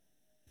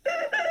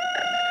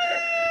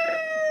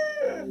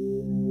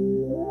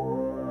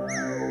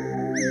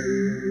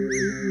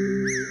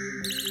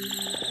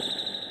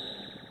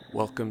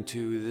Welcome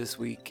to This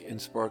Week in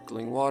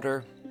Sparkling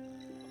Water.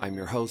 I'm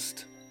your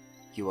host,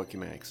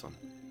 Joachim Eriksson.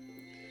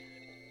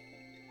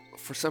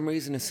 For some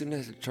reason, as soon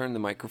as I turn the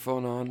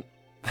microphone on,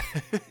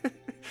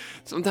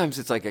 sometimes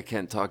it's like I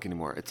can't talk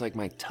anymore. It's like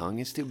my tongue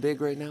is too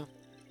big right now.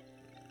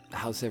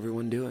 How's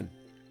everyone doing?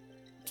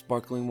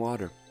 Sparkling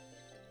Water,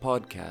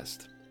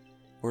 podcast,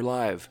 we're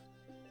live.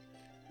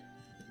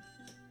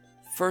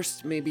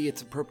 First, maybe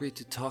it's appropriate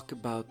to talk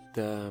about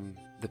the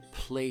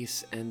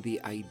place and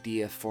the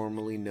idea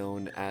formerly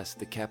known as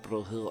the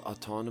Capitol Hill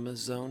Autonomous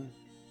Zone.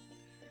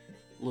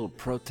 A little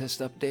protest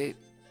update.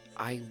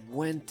 I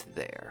went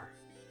there.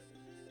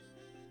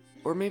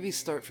 Or maybe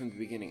start from the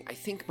beginning. I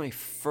think my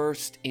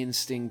first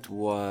instinct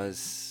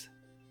was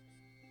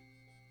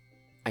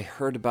I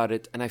heard about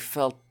it and I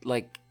felt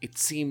like it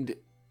seemed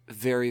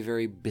very,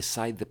 very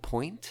beside the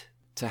point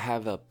to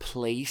have a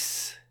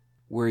place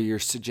where you're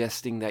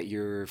suggesting that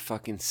you're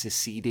fucking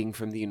seceding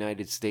from the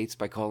United States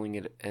by calling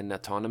it an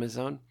autonomous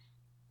zone.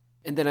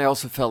 And then I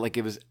also felt like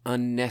it was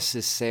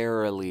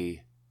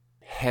unnecessarily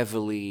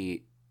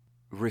heavily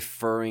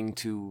referring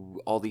to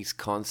all these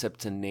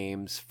concepts and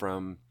names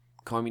from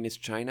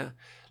Communist China.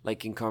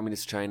 Like in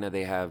Communist China,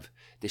 they have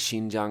the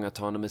Xinjiang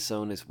Autonomous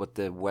Zone is what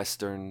the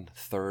western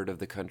third of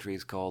the country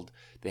is called.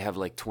 They have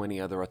like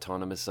 20 other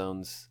autonomous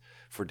zones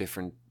for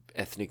different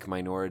ethnic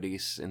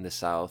minorities in the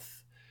south.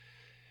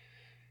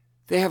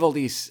 They have all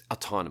these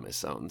autonomous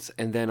zones.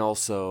 And then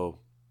also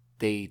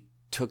they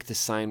took the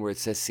sign where it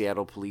says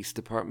Seattle Police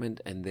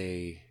Department and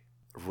they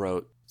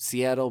wrote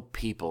Seattle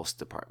People's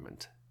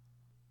Department.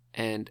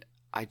 And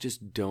I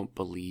just don't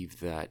believe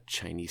that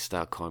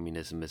Chinese-style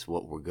communism is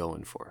what we're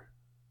going for.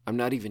 I'm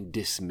not even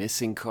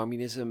dismissing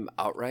communism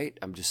outright.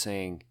 I'm just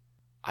saying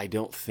I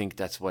don't think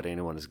that's what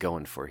anyone is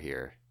going for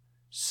here.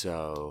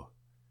 So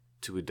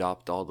to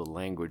adopt all the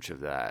language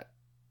of that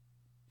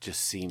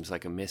just seems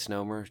like a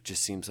misnomer.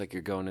 Just seems like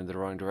you're going in the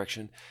wrong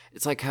direction.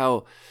 It's like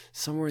how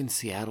somewhere in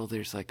Seattle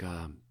there's like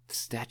a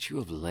statue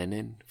of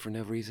Lenin for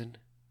no reason.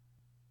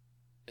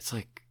 It's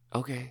like,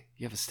 okay,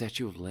 you have a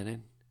statue of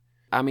Lenin?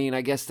 I mean,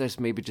 I guess there's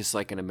maybe just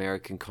like an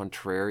American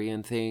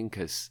contrarian thing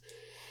because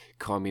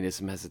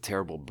communism has a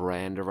terrible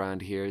brand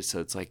around here. So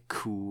it's like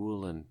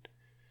cool and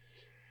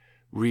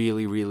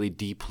really, really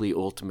deeply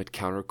ultimate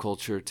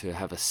counterculture to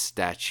have a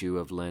statue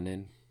of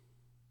Lenin.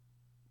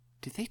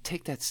 Did they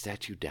take that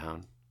statue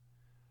down?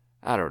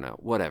 I don't know.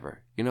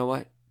 Whatever. You know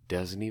what?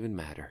 Doesn't even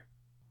matter.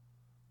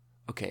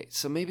 Okay,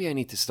 so maybe I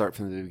need to start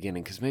from the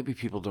beginning because maybe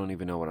people don't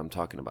even know what I'm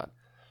talking about.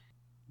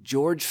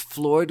 George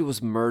Floyd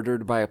was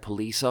murdered by a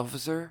police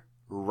officer.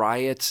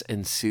 Riots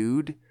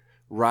ensued.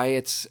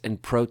 Riots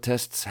and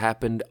protests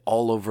happened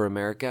all over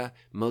America,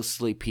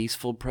 mostly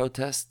peaceful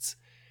protests.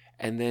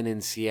 And then in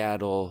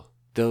Seattle,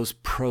 those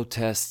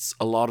protests,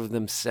 a lot of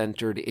them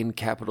centered in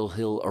Capitol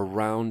Hill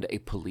around a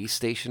police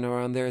station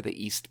around there,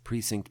 the East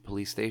Precinct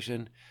Police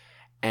Station.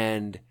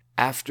 And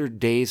after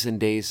days and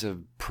days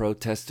of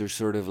protesters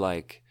sort of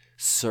like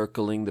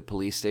circling the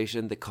police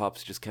station, the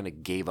cops just kind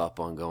of gave up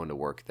on going to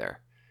work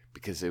there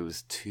because it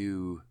was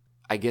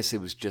I guess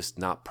it was just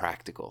not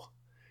practical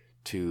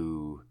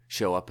to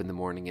show up in the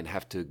morning and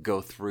have to go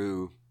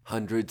through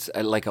hundreds,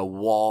 like a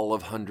wall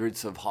of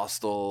hundreds of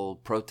hostile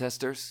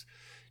protesters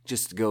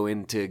just to go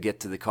in to get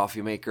to the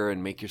coffee maker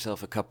and make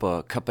yourself a cup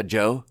of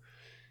joe.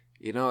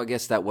 You know, I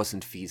guess that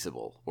wasn't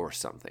feasible or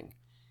something.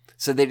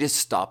 So they just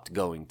stopped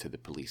going to the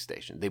police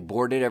station. They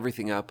boarded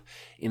everything up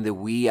in the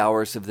wee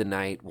hours of the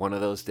night. One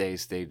of those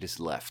days, they just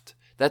left.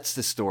 That's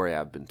the story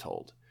I've been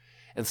told.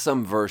 And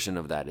some version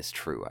of that is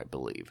true, I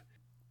believe.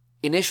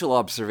 Initial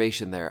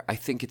observation there, I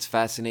think it's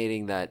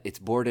fascinating that it's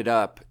boarded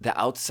up. The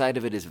outside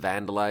of it is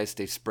vandalized.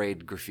 They've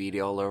sprayed graffiti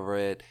all over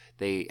it.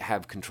 They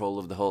have control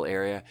of the whole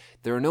area.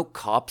 There are no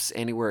cops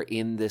anywhere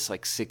in this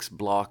like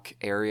 6-block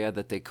area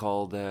that they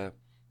call that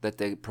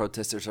the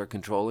protesters are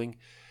controlling.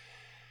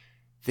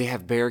 They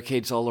have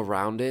barricades all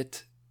around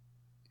it.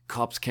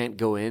 Cops can't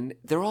go in.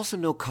 There are also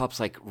no cops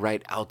like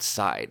right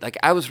outside. Like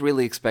I was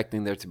really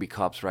expecting there to be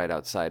cops right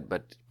outside,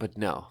 but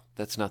no,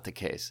 that's not the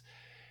case.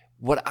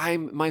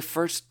 My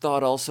first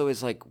thought also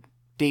is like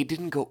they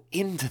didn't go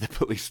into the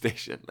police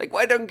station. Like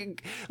why don't you,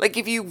 like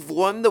if you've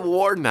won the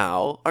war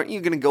now, aren't you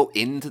going to go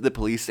into the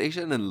police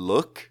station and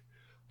look?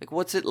 Like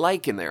what's it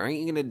like in there? Aren't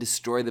you going to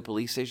destroy the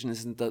police station?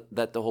 Isn't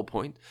that the whole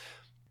point?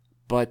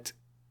 But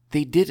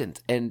they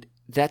didn't, and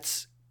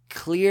that's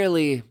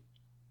clearly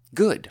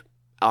good,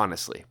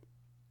 honestly.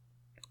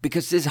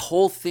 Because this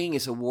whole thing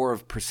is a war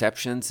of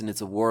perceptions and it's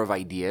a war of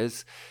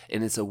ideas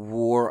and it's a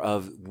war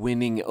of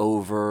winning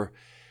over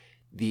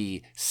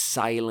the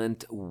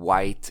silent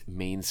white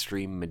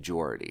mainstream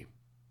majority.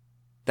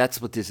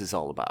 That's what this is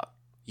all about.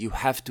 You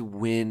have to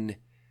win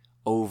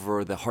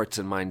over the hearts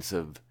and minds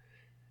of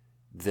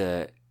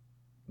the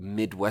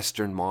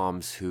Midwestern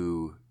moms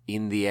who,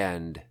 in the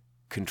end,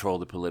 control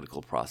the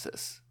political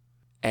process.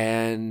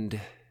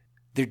 And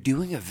they're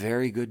doing a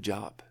very good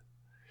job.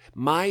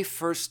 My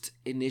first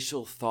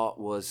initial thought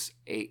was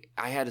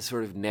I had a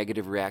sort of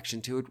negative reaction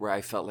to it where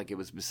I felt like it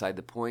was beside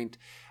the point.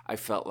 I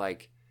felt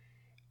like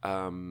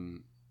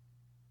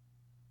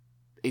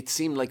it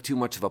seemed like too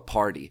much of a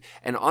party.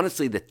 And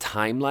honestly, the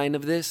timeline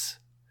of this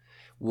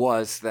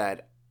was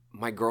that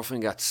my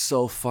girlfriend got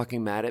so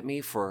fucking mad at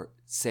me for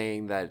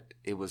saying that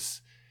it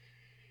was...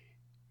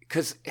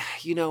 Because,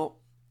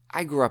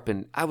 I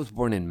was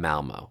born in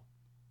Malmo.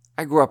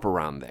 I grew up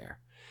around there.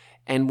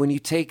 And when you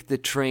take the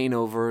train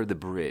over the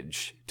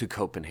bridge to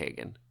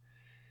Copenhagen,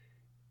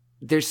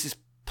 there's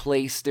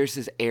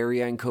this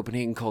area in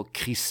Copenhagen called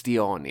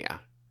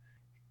Christiania.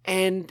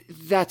 And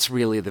that's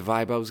really the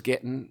vibe I was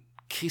getting.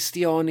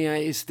 Christiania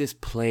is this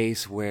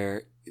place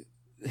where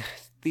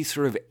these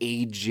sort of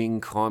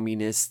aging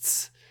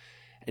communists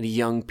and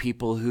young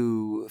people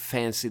who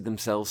fancy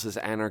themselves as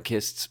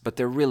anarchists, but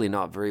they're really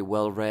not very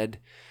well read,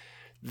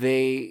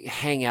 they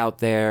hang out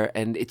there,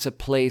 and it's a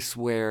place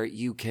where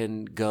you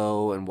can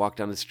go and walk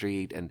down the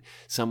street, and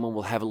someone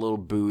will have a little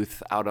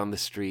booth out on the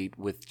street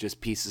with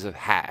just pieces of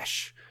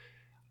hash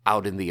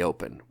out in the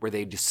open, where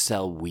they just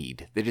sell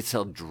weed. They just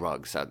sell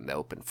drugs out in the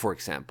open, for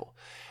example.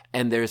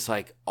 And there's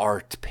like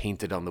art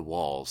painted on the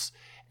walls,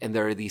 and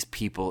there are these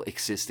people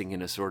existing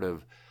in a sort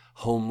of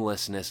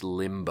homelessness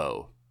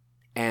limbo.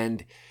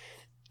 And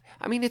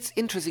I mean, it's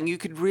interesting. You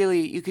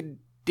could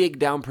dig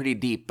down pretty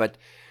deep, but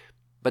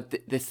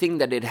the thing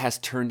that it has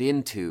turned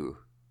into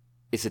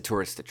is a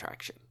tourist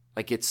attraction.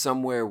 Like, it's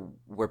somewhere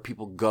where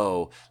people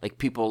go, like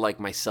people like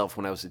myself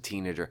when I was a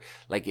teenager.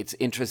 Like, it's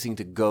interesting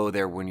to go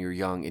there when you're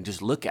young and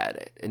just look at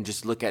it and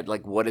just look at,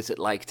 like, what is it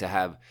like to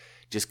have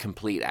just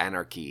complete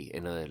anarchy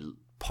in a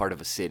part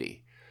of a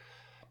city.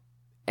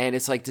 And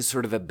it's like this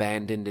sort of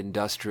abandoned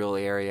industrial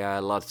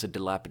area, lots of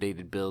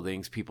dilapidated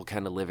buildings, people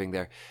kind of living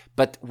there.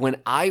 But when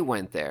I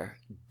went there,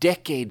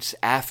 decades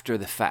after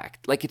the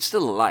fact, like, it's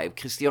still alive.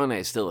 Christiania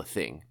is still a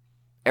thing.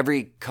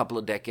 Every couple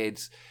of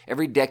decades,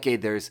 every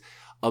decade there's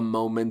a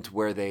moment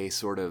where they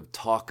sort of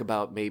talk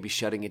about maybe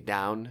shutting it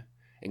down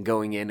and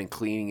going in and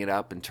cleaning it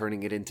up and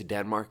turning it into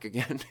Denmark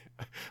again.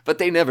 But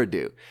they never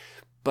do.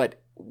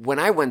 But when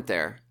I went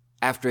there,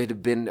 after it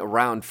had been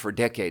around for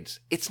decades,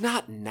 it's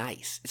not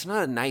nice. It's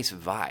not a nice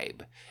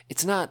vibe.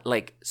 It's not,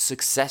 like,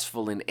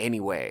 successful in any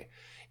way.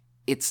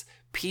 It's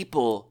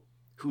people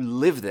who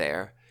live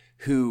there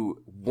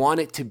who want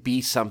it to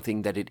be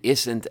something that it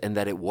isn't, and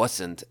that it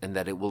wasn't, and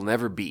that it will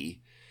never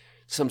be.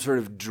 Some sort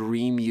of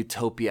dream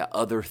utopia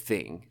other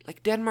thing.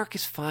 Like, Denmark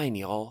is fine,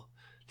 y'all.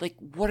 Like,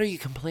 what are you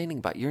complaining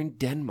about? You're in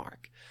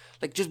Denmark.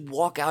 Like, just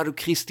walk out of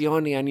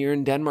Christiania and you're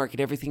in Denmark and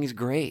everything is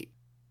great.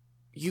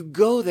 You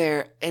go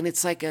there and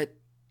it's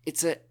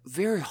a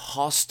very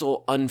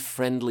hostile,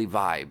 unfriendly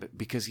vibe,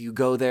 because you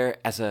go there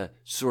as a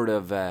sort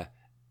of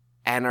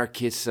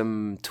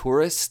anarchism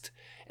tourist,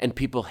 and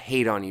people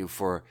hate on you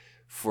for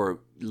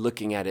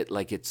looking at it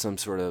like it's some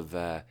sort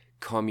of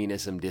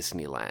communism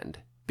Disneyland,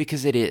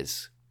 because it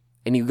is.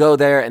 And you go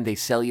there and they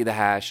sell you the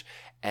hash,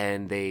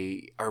 and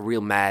they are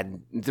real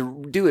mad. They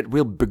do it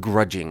real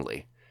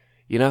begrudgingly,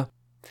 you know?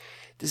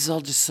 This is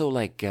all just so,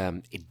 like,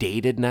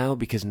 dated now,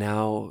 because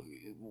now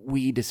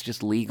weed is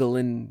just legal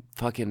in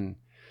fucking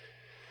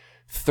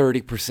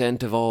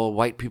 30% of all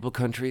white people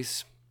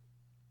countries.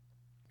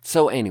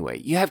 So anyway,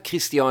 you have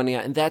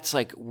Christiania, and that's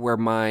like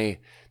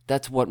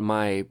that's what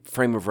my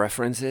frame of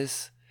reference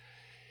is.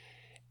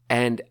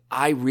 And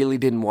I really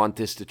didn't want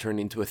this to turn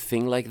into a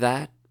thing like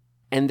that.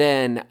 And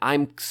then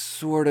I'm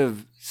sort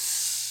of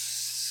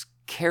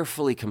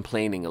carefully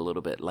complaining a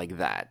little bit like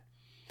that.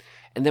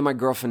 And then my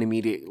girlfriend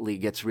immediately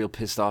gets real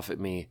pissed off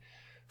at me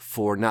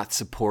for not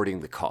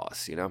supporting the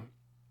cause, you know?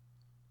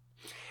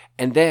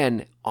 And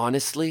then,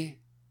 honestly,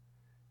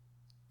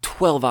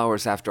 12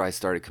 hours after I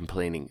started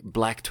complaining,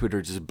 Black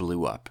Twitter just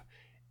blew up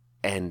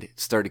and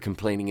started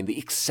complaining in the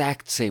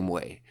exact same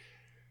way,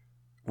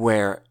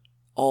 where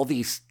all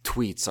these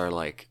tweets are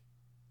like,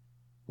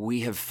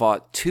 we have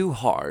fought too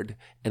hard,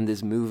 and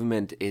this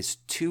movement is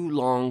too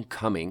long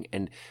coming,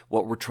 and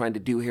what we're trying to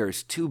do here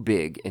is too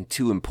big and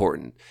too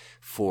important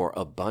for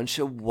a bunch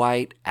of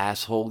white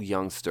asshole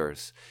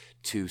youngsters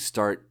to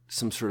start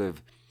some sort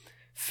of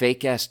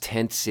fake-ass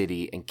tent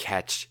city and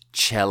catch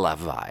Coachella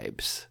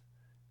vibes.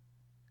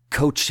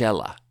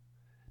 Coachella.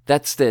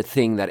 That's the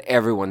thing that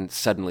everyone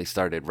suddenly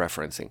started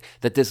referencing,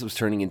 that this was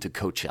turning into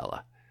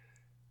Coachella.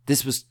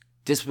 This was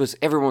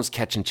everyone was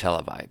catching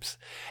Coachella vibes.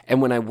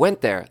 And when I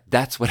went there,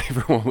 that's what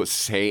everyone was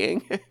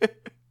saying.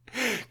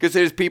 Because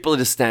there's people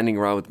just standing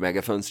around with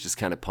megaphones just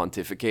kind of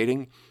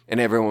pontificating. And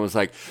everyone was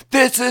like,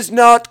 this is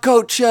not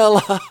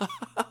Coachella.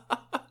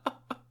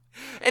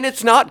 And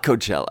it's not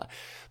Coachella.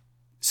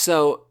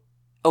 So,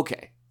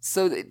 okay.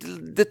 So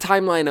the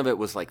timeline of it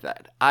was like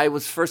that. I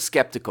was first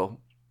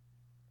skeptical.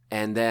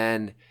 And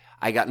then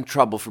I got in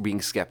trouble for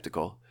being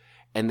skeptical.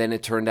 And then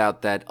it turned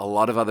out that a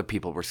lot of other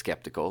people were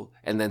skeptical.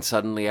 And then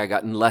suddenly I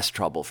got in less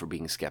trouble for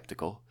being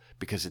skeptical,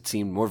 because it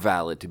seemed more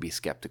valid to be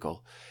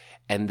skeptical.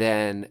 And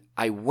then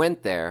I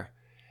went there,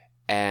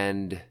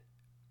 and,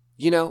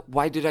 you know,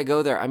 why did I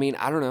go there? I mean,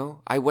 I don't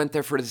know. I went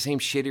there for the same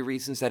shitty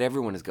reasons that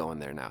everyone is going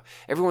there now.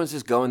 Everyone's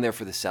just going there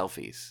for the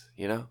selfies,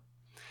 you know?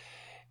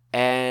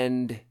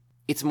 And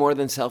it's more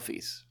than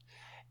selfies.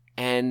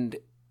 And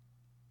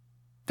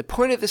the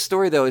point of this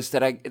story, though, is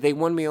that they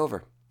won me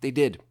over. They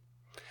did.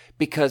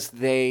 because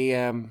they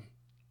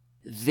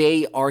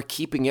are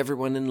keeping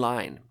everyone in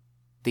line.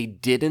 They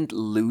didn't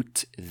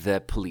loot the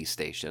police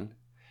station.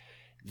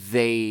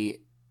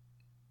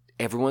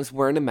 Everyone's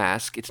wearing a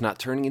mask. It's not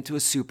turning into a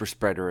super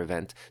spreader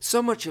event.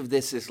 So much of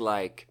this is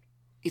like,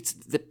 it's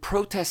the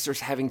protesters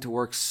having to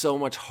work so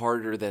much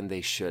harder than they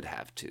should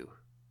have to.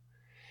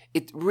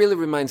 It really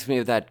reminds me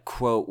of that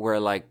quote where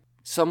like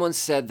someone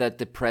said that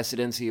the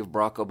presidency of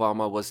Barack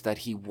Obama was that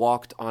he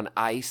walked on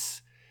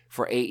ice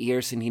for 8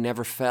 years and he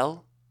never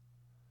fell.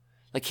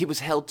 Like he was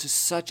held to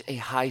such a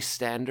high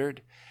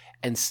standard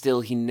and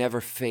still he never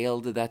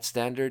failed to that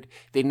standard.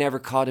 They never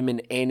caught him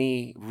in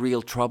any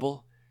real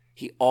trouble.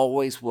 He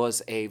always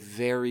was a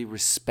very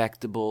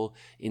respectable,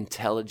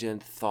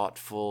 intelligent,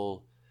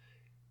 thoughtful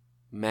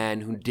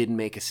man who didn't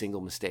make a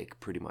single mistake,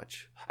 pretty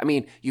much. I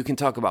mean, you can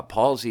talk about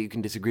policy, you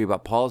can disagree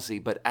about policy,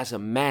 but as a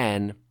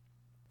man,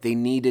 they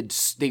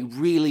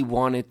really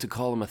wanted to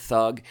call him a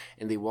thug,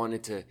 and they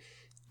wanted to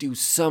do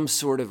some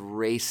sort of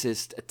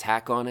racist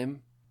attack on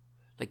him.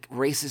 Like,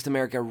 racist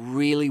America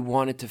really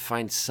wanted to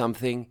find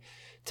something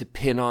to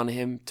pin on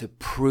him to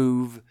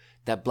prove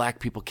that black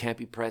people can't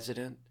be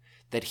president,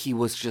 that he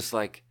was just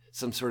like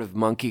some sort of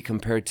monkey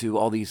compared to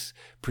all these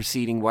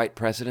preceding white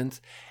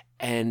presidents.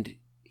 And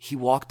he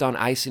walked on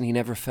ice and he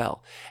never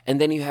fell.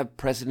 And then you have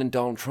President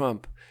Donald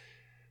Trump,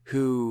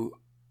 who,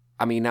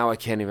 I mean, now I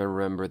can't even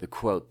remember the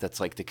quote that's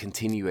like the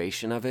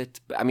continuation of it.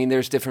 I mean,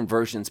 there's different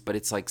versions, but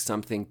it's like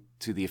something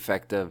to the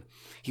effect of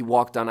he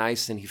walked on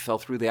ice and he fell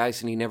through the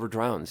ice and he never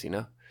drowns, you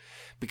know?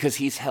 Because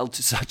he's held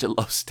to such a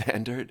low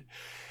standard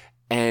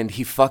and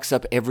he fucks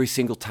up every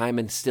single time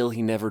and still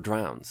he never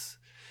drowns.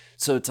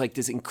 So it's like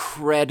this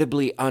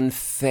incredibly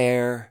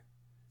unfair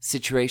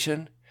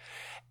situation.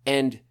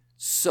 And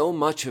so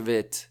much of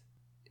it,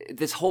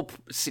 this whole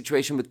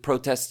situation with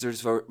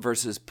protesters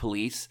versus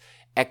police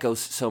echoes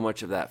so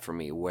much of that for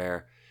me,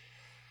 where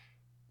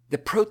the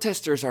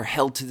protesters are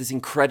held to this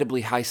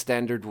incredibly high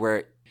standard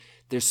where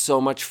there's so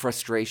much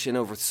frustration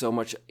over so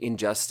much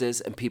injustice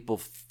and people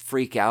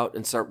freak out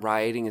and start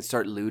rioting and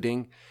start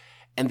looting,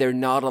 and they're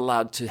not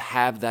allowed to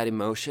have that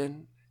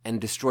emotion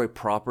and destroy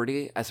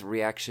property as a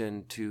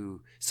reaction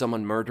to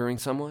someone murdering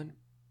someone.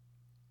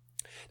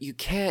 You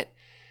can't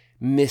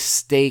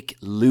mistake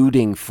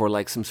looting for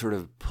like some sort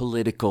of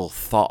political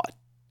thought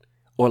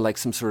or like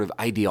some sort of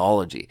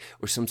ideology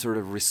or some sort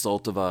of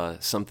result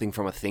of something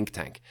from a think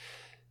tank.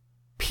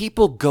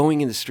 People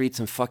going in the streets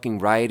and fucking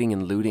rioting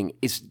and looting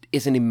is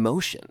an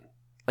emotion.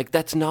 Like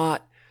that's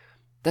not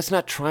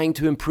trying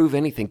to improve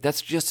anything.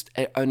 That's just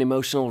an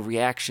emotional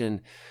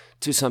reaction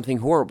to something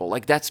horrible.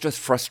 Like that's just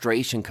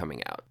frustration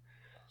coming out.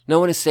 No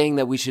one is saying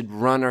that we should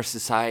run our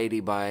society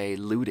by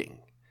looting,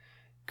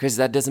 because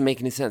that doesn't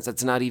make any sense.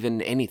 That's not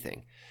even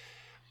anything.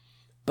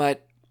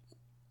 But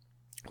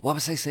what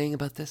was I saying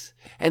about this?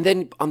 And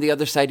then on the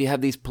other side, you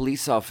have these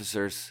police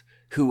officers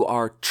who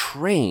are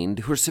trained,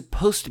 who are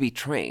supposed to be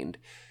trained,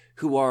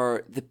 who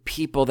are the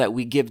people that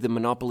we give the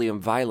monopoly on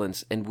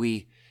violence, and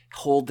we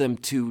hold them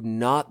to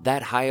not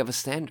that high of a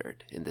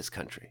standard in this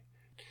country.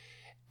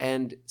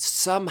 And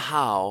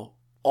somehow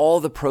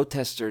all the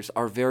protesters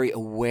are very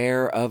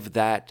aware of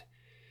that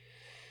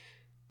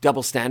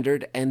double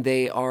standard, and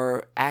they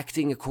are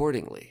acting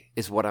accordingly,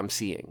 is what I'm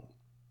seeing.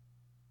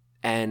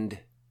 And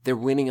they're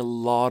winning a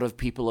lot of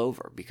people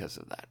over because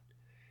of that.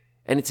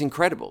 And it's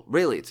incredible.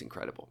 Really, it's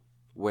incredible.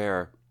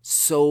 Where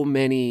so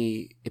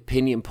many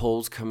opinion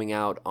polls coming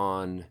out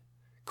on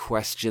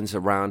questions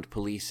around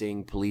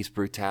policing, police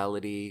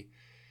brutality,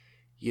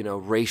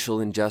 racial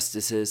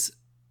injustices.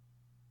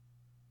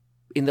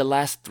 In the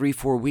last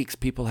 3-4 weeks,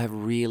 people have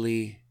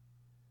really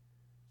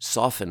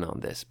softened on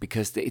this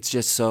because it's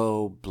just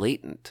so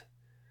blatant.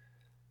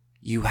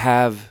 You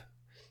have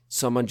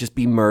someone just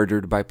be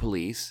murdered by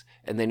police,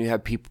 and then you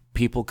have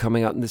people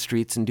coming out in the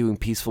streets and doing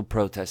peaceful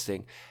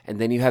protesting, and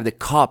then you have the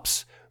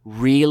cops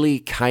really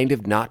kind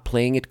of not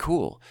playing it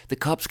cool. The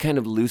cops kind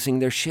of losing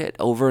their shit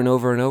over and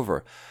over and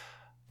over,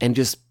 and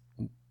just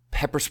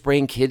pepper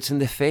spraying kids in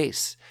the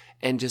face,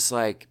 and just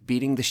like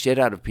beating the shit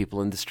out of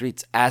people in the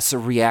streets as a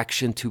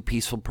reaction to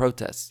peaceful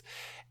protests.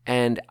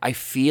 And I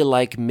feel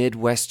like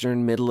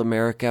Midwestern, Middle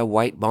America,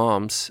 white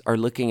moms are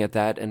looking at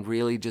that and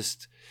really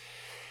just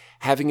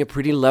having a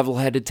pretty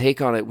level-headed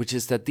take on it, which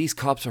is that these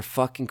cops are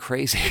fucking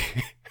crazy.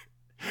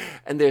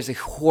 And there's a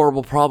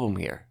horrible problem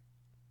here.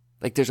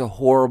 Like there's a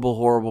horrible,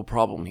 horrible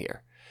problem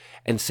here.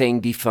 And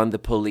saying defund the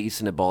police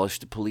and abolish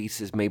the police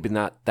is maybe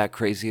not that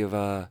crazy of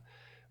a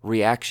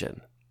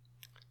reaction.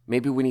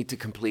 Maybe we need to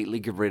completely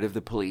get rid of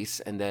the police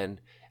and then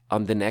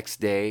on the next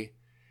day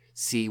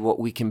see what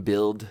we can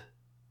build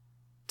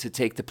to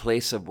take the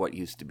place of what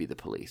used to be the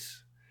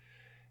police.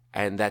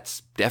 And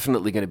that's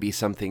definitely going to be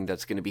something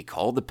that's going to be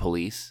called the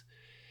police.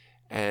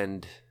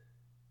 And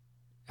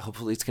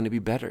hopefully it's going to be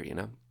better,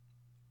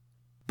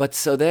 But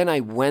so then I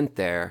went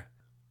there.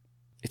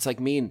 It's like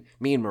me and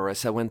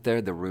Marissa went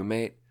there, the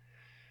roommate.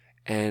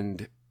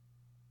 And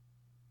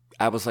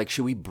I was like,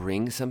 should we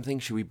bring something?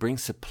 Should we bring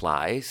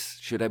supplies?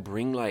 Should I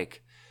bring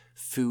like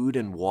food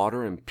and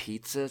water and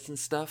pizzas and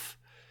stuff?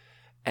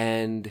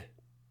 And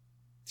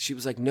she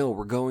was like, no,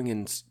 we're going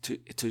in to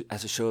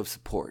as a show of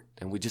support,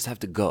 and we just have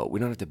to go. We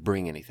don't have to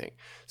bring anything.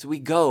 So we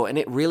go, and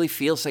it really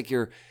feels like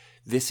you're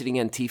visiting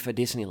Antifa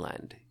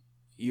Disneyland.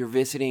 You're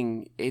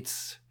visiting,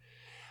 the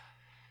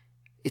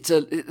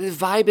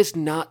vibe is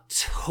not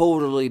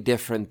totally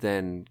different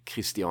than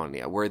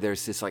Christiania, where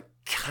there's this like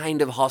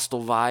kind of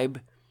hostile vibe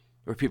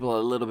where people are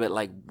a little bit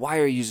like, why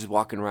are you just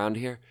walking around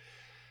here?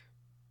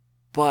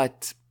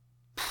 But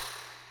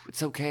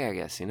it's okay, I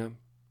guess, you know?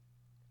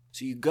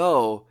 So you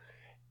go,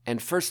 and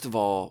first of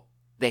all,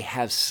 they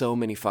have so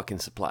many fucking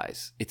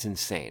supplies. It's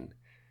insane.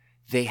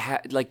 They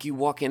have, like, you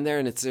walk in there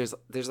and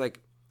there's like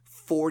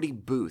 40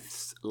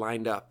 booths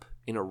lined up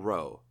in a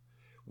row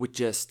with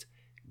just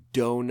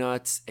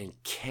donuts and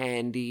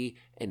candy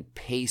and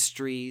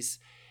pastries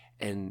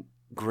and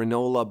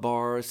granola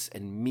bars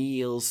and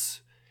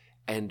meals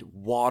and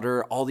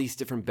water, all these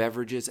different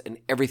beverages, and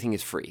everything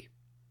is free.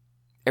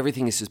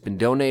 Everything has just been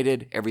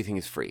donated. Everything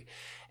is free.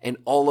 And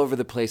all over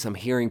the place, I'm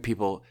hearing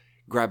people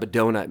grab a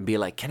donut and be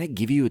like, can I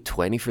give you a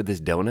 20 for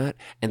this donut?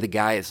 And the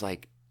guy is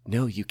like,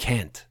 no, you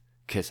can't,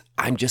 because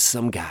I'm just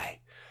some guy.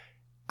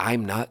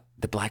 I'm not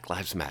the Black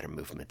Lives Matter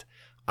movement.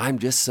 I'm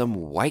just some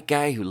white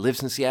guy who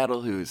lives in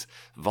Seattle who's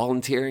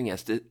volunteering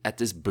at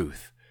this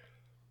booth.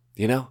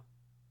 You know?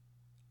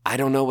 I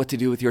don't know what to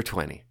do with your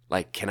 20.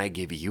 Like, can I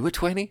give you a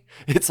 20?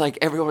 It's like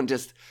everyone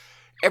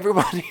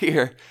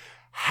here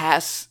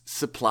has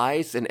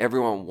supplies, and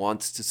everyone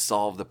wants to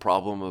solve the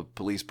problem of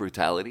police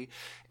brutality,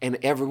 and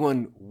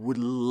everyone would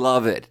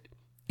love it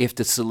if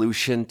the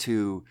solution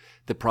to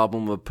the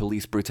problem of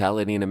police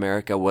brutality in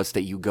America was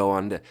that you go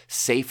on the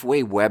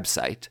Safeway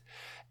website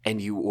and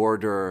you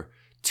order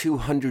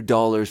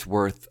 $200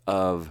 worth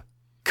of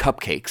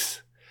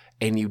cupcakes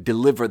and you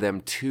deliver them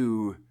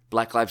to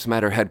Black Lives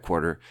Matter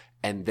headquarters,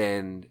 and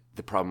then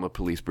the problem of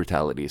police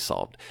brutality is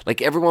solved.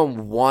 Like,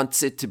 everyone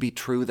wants it to be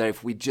true that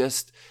if we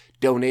just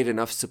donate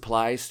enough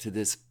supplies to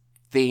this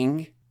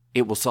thing,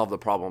 it will solve the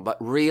problem. But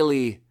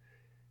really,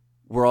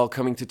 we're all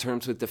coming to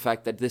terms with the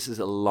fact that this is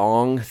a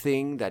long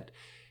thing that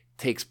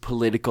takes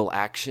political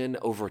action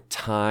over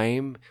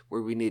time,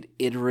 where we need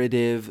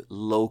iterative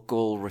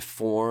local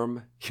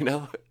reform, you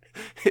know?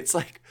 It's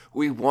like,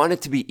 we want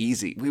it to be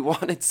easy. We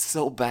want it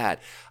so bad.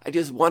 I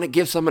just want to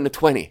give someone a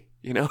 20,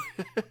 you know?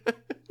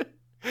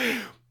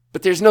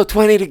 But there's no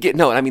 20 to get.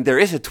 No, I mean, there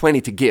is a 20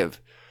 to give,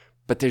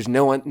 but there's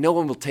no one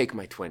will take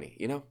my 20,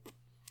 you know?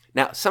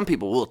 Now, some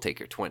people will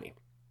take your 20,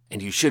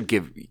 and you should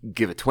give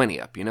a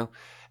 20 up, you know?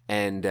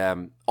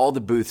 And all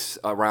the booths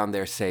around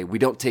there say, we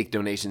don't take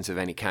donations of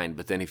any kind,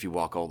 but then if you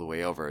walk all the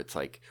way over, it's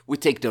like, we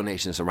take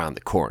donations around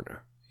the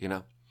corner, you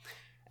know?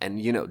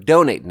 And, you know,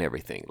 donate and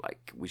everything.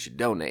 Like, we should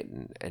donate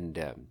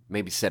and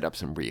maybe set up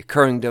some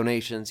reoccurring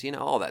donations, you know,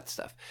 all that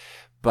stuff.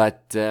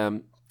 But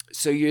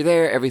so you're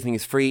there, everything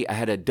is free. I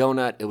had a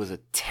donut. It was a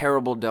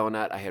terrible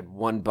donut. I had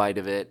one bite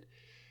of it.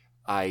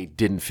 I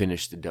didn't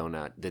finish the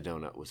donut. The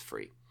donut was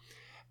free.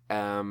 But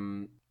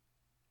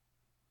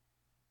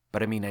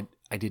I mean,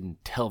 I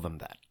didn't tell them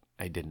that.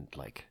 I didn't,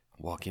 like,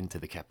 walk into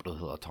the Capitol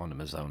Hill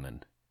Autonomous Zone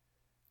and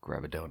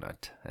grab a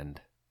donut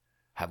and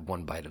have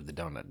one bite of the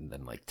donut and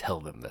then, like,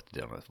 tell them that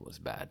the donut was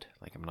bad.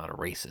 Like, I'm not a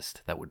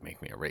racist. That would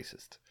make me a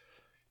racist.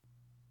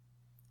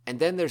 And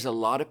then there's a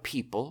lot of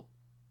people,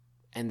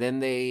 and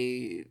then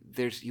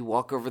you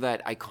walk over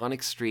that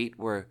iconic street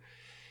where,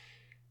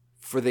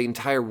 for the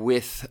entire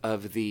width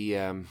of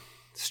the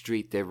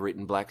street, they've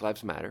written Black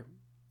Lives Matter,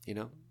 you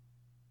know?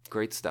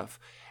 Great stuff.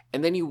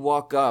 And then you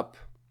walk up,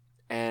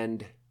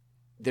 and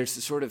there's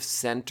a sort of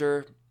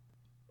center.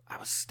 I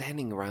was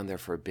standing around there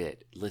for a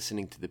bit,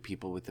 listening to the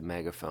people with the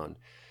megaphone.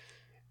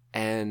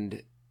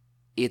 And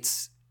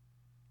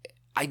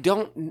I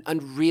don't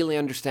really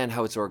understand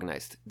how it's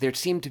organized. There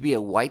seemed to be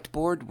a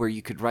whiteboard where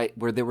you could write,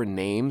 where there were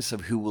names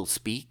of who will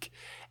speak.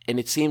 And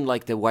it seemed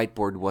like the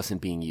whiteboard wasn't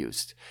being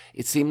used.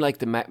 It seemed like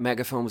the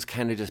megaphone was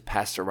kind of just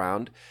passed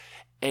around.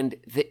 And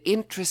the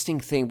interesting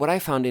thing, what I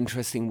found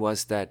interesting,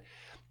 was that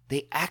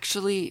they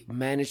actually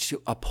managed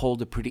to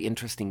uphold a pretty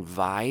interesting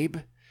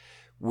vibe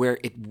where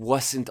it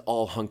wasn't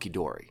all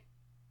hunky-dory,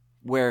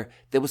 where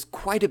there was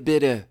quite a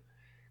bit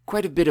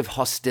of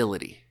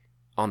hostility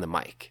on the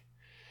mic.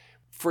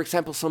 For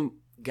example, some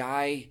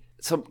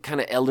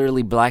kind of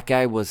elderly black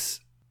guy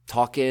was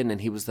talking,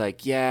 and he was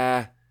like,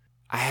 yeah,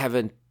 I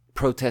haven't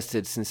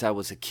protested since I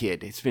was a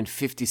kid. It's been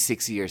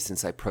 56 years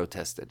since I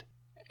protested.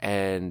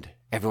 And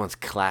everyone's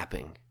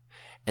clapping.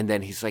 And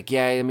then he's like,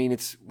 yeah, I mean,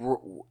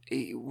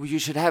 you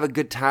should have a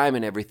good time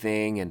and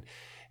everything.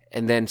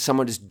 And then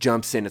someone just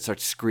jumps in and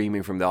starts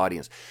screaming from the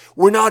audience,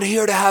 we're not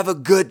here to have a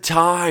good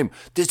time.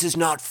 This is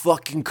not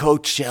fucking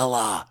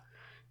Coachella.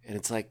 And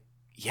it's like,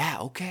 yeah,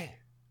 okay.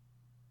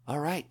 All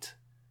right.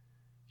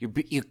 You're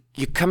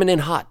coming in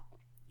hot.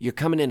 You're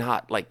coming in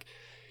hot. Like,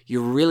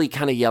 you're really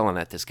kind of yelling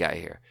at this guy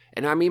here.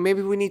 And I mean,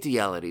 maybe we need to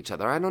yell at each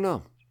other. I don't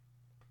know.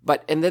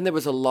 And then there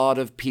was a lot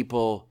of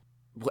people.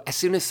 As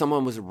soon as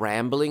someone was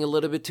rambling a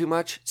little bit too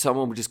much,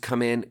 someone would just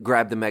come in,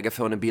 grab the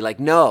megaphone, and be like,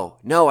 no,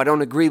 I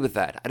don't agree with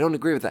that. I don't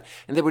agree with that.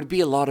 And there would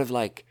be a lot of,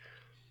 like,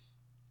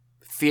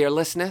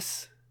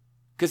 fearlessness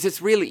Because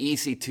it's really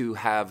easy to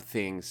have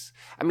things.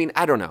 I mean,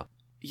 I don't know.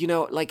 You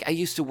know, like I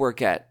used to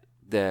work at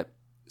the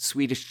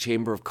Swedish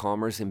Chamber of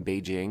Commerce in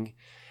Beijing,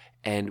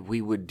 and we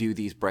would do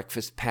these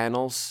breakfast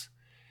panels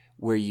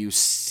where you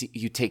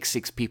take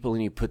 6 people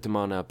and you put them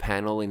on a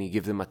panel and you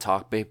give them a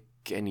topic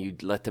and you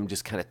let them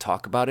just kind of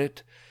talk about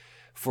it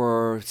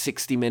for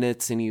 60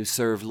 minutes, and you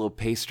serve little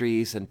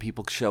pastries and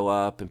people show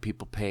up and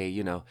people pay,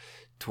 you know,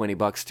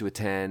 $20 to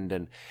attend,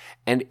 and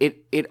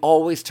it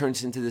always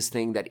turns into this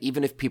thing that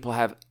even if people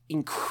have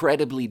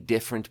incredibly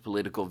different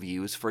political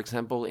views, for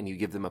example, and you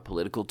give them a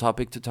political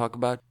topic to talk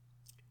about,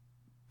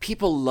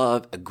 people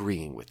love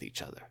agreeing with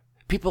each other.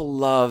 People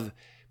love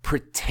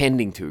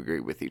pretending to agree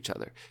with each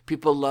other.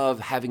 People love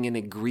having an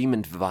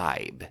agreement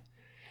vibe.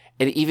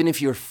 And even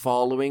if you're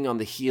following on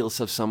the heels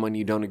of someone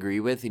you don't agree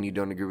with and you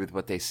don't agree with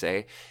what they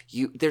say,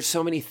 there's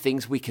so many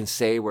things we can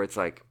say where it's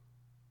like,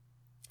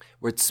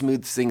 where it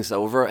smooths things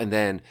over, and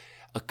then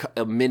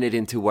a minute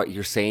into what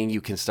you're saying,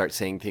 you can start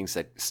saying things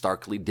that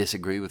starkly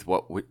disagree with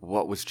what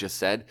was just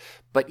said,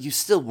 but you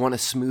still want to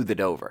smooth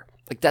it over.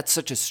 Like, that's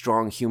such a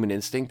strong human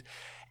instinct.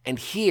 And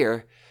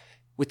here,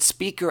 with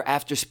speaker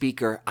after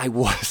speaker, I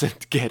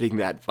wasn't getting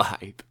that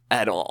vibe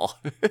at all.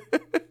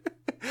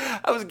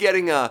 I was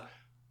getting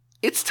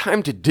it's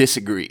time to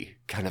disagree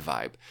kind of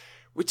vibe,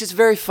 which is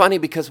very funny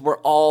because we're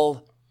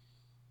all,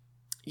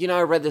 you know,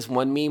 I read this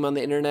one meme on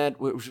the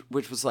internet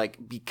which was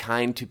like, be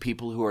kind to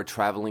people who are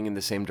traveling in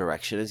the same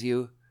direction as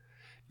you.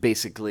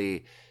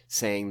 Basically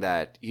saying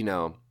that, you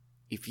know,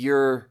 if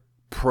you're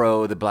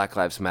pro the Black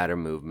Lives Matter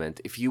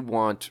movement, if you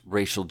want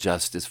racial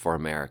justice for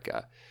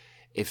America,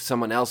 if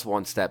someone else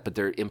wants that, but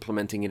they're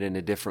implementing it in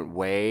a different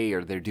way,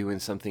 or they're doing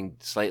something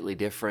slightly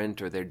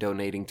different, or they're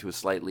donating to a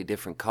slightly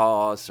different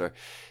cause, or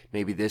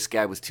maybe this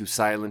guy was too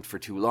silent for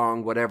too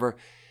long, whatever,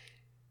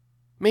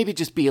 maybe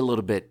just be a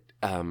little bit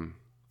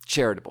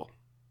charitable,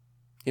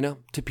 you know,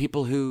 to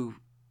people who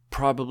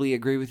probably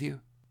agree with you.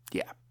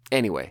 Yeah.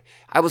 Anyway,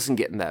 I wasn't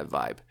getting that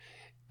vibe.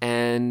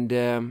 And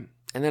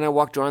then I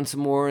walked around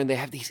some more, and they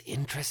have these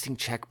interesting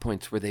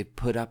checkpoints where they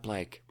put up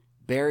like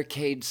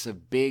barricades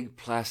of big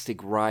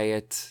plastic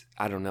riot.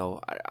 I don't know.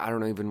 I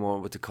don't even know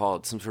what to call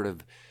it. Some sort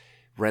of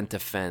rent a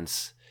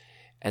fence.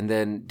 And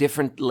then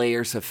different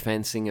layers of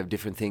fencing of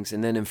different things.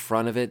 And then in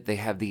front of it, they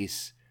have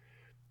these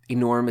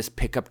enormous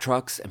pickup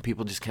trucks and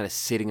people just kind of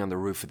sitting on the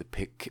roof of the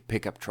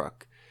pickup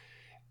truck.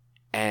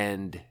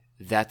 And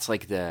that's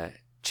like the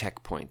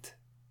checkpoint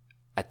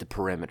at the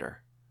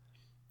perimeter.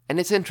 And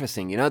it's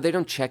interesting, you know, they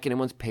don't check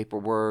anyone's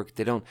paperwork.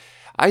 They don't.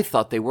 I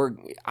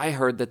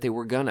heard that they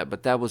were gonna,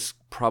 but that was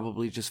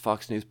probably just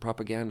Fox News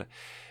propaganda.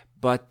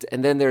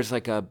 And then there's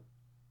like a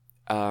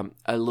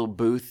little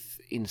booth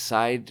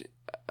inside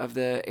of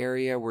the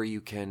area where you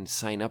can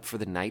sign up for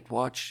the night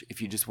watch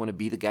if you just want to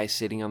be the guy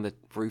sitting on the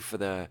roof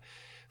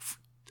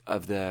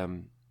of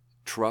the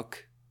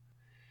truck.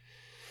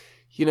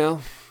 You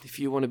know, if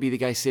you want to be the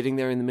guy sitting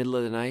there in the middle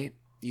of the night,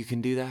 you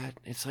can do that.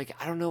 It's like,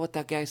 I don't know what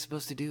that guy's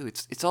supposed to do.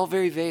 It's all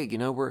very vague, you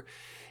know.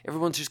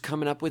 Everyone's just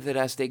coming up with it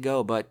as they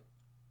go.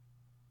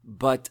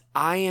 But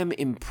I am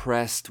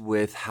impressed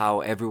with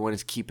how everyone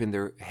is keeping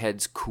their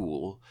heads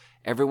cool.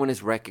 Everyone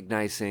is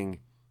recognizing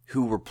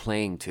who we're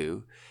playing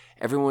to.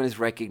 Everyone is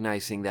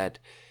recognizing that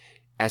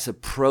as a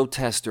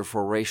protester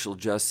for racial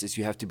justice,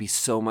 you have to be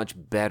so much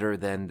better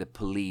than the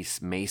police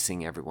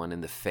macing everyone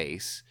in the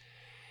face.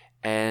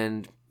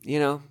 And, you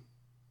know,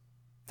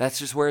 that's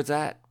just where it's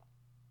at.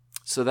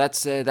 So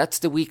that's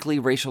the weekly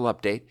racial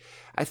update.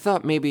 I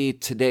thought maybe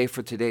today,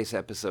 for today's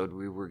episode,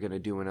 we were going to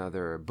do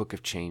another Book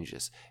of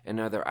Changes,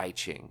 another I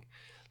Ching.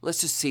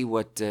 Let's just see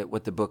what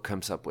the book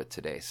comes up with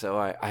today. So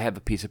I have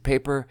a piece of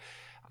paper.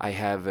 I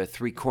have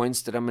 3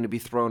 coins that I'm going to be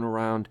throwing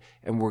around,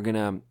 and we're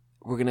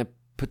gonna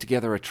put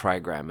together a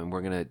trigram, and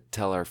we're gonna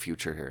tell our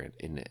future here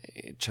in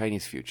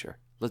Chinese future.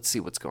 Let's see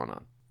what's going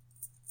on.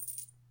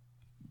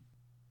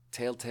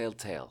 Tail, tail,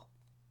 tail.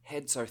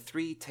 Heads are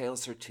 3,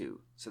 tails are 2.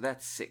 So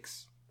that's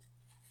 6.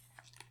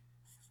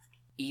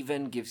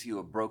 Even gives you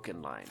a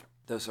broken line.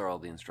 Those are all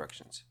the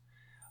instructions.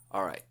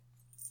 All right.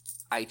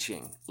 I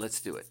Ching. Let's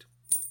do it.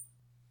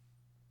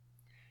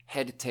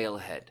 Head, tail,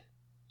 head.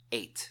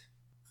 8.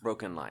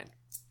 Broken line.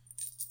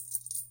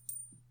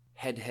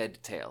 Head,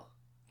 head, tail.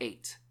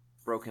 8.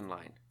 Broken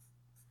line.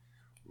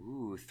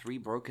 Ooh, 3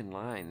 broken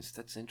lines.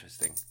 That's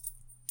interesting.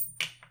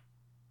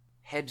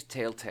 Head,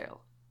 tail,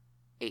 tail.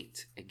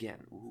 8.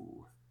 Again.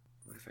 Ooh.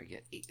 What if I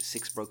get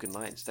 6 broken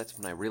lines? That's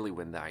when I really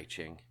win the I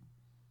Ching.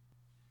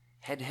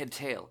 Head, head,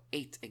 tail.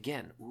 8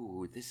 again.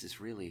 Ooh, this is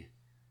really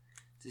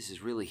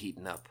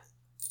heating up.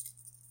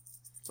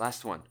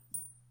 Last one.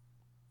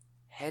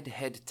 Head,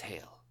 head,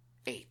 tail.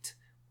 8.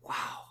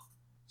 Wow.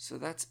 So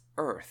that's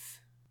Earth.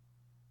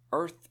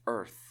 Earth,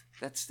 Earth.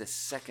 That's the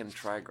second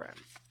trigram.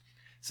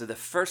 So the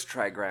first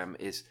trigram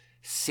is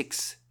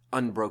 6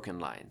 unbroken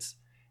lines.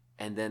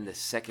 And then the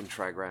second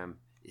trigram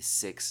is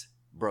 6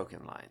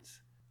 broken lines.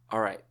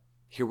 All right,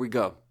 here we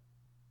go.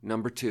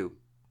 Number 2.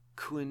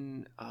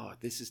 Kun. Oh,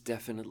 this is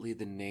definitely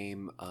the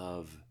name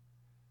of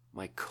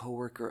my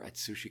coworker at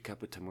Sushi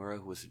Kabutamura,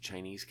 who was a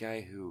Chinese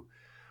guy who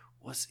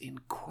was in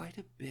quite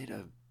a bit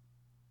of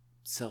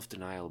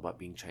self-denial about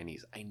being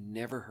Chinese. I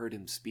never heard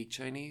him speak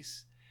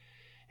Chinese,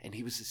 and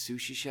he was a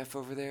sushi chef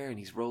over there, and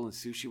he's rolling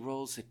sushi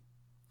rolls,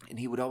 and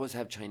he would always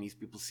have Chinese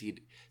people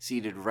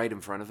seated right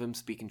in front of him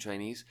speaking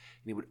Chinese,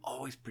 and he would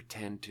always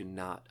pretend to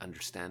not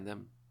understand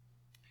them.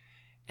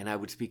 And I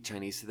would speak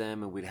Chinese to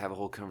them, and we'd have a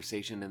whole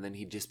conversation, and then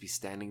he'd just be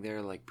standing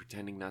there like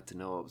pretending not to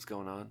know what was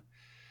going on.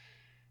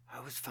 I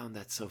always found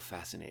that so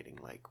fascinating.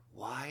 Like,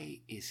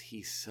 why is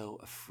he so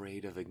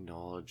afraid of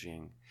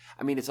acknowledging?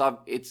 I mean,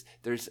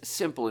 there's a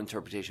simple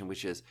interpretation,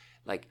 which is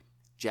like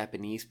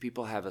Japanese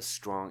people have a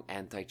strong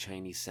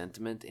anti-Chinese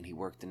sentiment, and he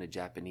worked in a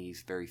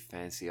Japanese, very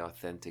fancy,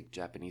 authentic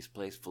Japanese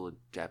place full of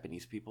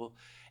Japanese people,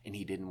 and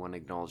he didn't want to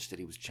acknowledge that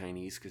he was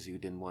Chinese because he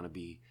didn't want to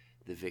be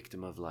the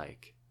victim of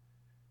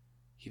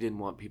he didn't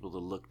want people to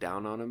look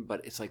down on him.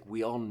 But it's like,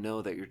 we all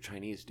know that you're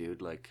Chinese,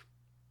 dude. Like,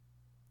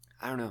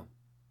 I don't know.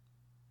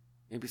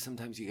 Maybe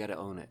sometimes you gotta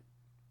own it.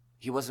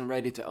 He wasn't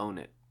ready to own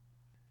it.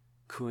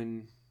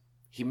 Kun,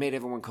 he made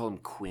everyone call him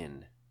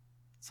Quinn.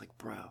 It's like,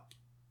 bro,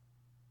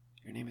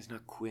 your name is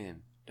not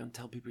Quinn. Don't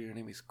tell people your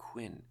name is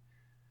Quinn.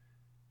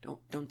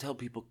 Don't tell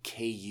people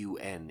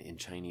Kun in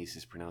Chinese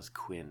is pronounced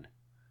Quinn.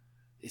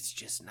 It's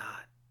just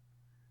not.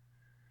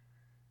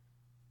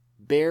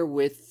 Bear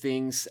with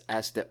things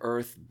as the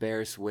earth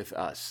bears with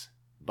us,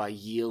 by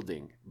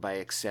yielding, by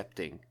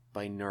accepting,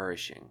 by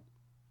nourishing.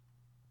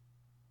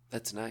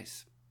 That's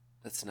nice.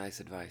 That's nice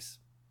advice.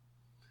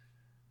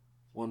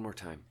 One more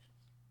time.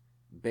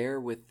 Bear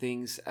with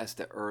things as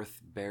the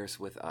earth bears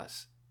with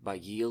us, by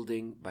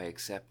yielding, by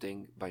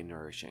accepting, by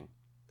nourishing.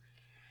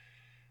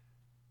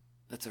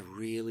 That's a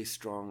really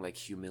strong,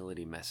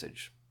 humility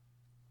message.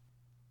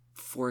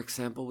 For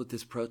example, with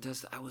this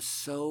protest, I was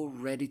so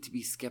ready to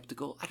be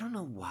skeptical. I don't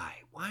know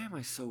why. Why am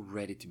I so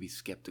ready to be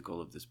skeptical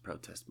of this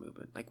protest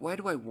movement? Why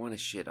do I want to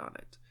shit on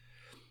it?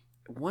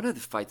 One of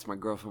the fights my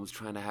girlfriend was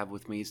trying to have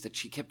with me is that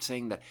she kept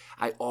saying that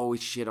I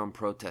always shit on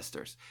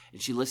protesters.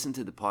 And she listened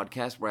to the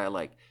podcast where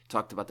I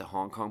talked about the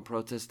Hong Kong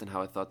protest and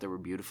how I thought they were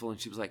beautiful.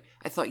 And she was like,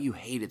 I thought you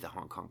hated the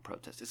Hong Kong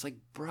protest. It's like,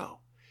 bro,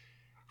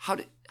 how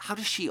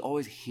does she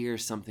always hear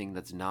something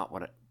that's not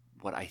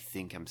what I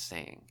think I'm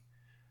saying?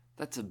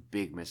 That's a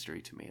big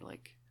mystery to me.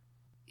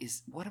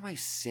 What am I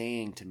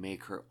saying to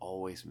make her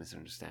always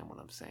misunderstand what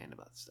I'm saying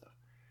about stuff?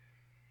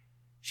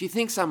 She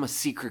thinks I'm a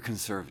secret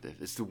conservative.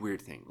 It's the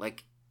weird thing.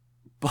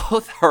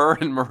 Both her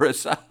and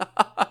Marissa,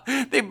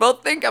 they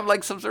both think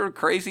I'm some sort of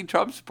crazy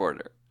Trump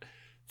supporter.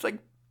 It's like,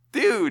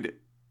 dude,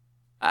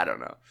 I don't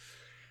know.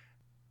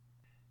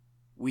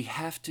 We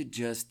have to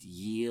just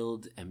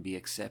yield and be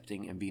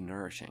accepting and be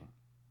nourishing.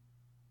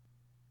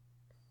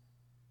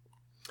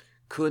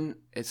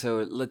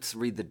 So let's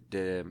read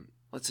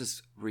let's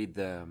just read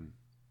the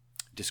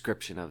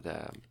description of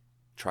the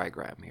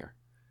trigram here.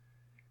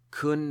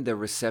 Kun, the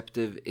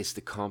receptive, is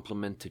the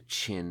complement to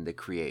Chin, the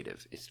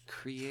creative. Is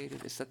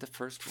that the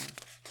first one?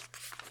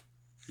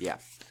 Yeah.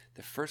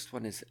 The first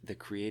one is the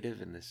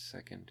creative and the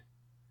second.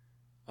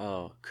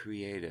 Oh,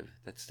 creative.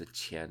 That's the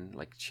Qian,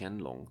 like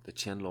Qianlong, the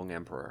Qianlong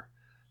emperor.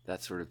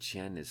 That sort of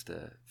Qian is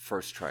the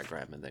first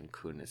trigram, and then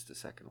Kun is the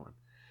second one.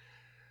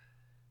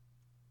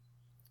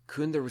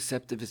 Kun, the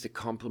receptive, is the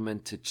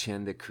complement to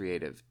Qian, the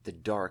creative, the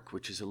dark,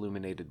 which is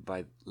illuminated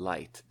by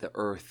light, the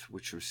earth,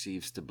 which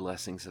receives the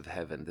blessings of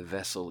heaven, the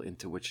vessel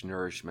into which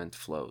nourishment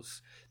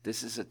flows.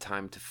 This is a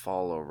time to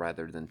follow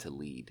rather than to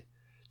lead,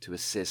 to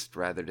assist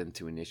rather than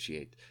to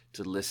initiate,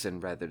 to listen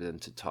rather than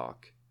to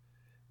talk.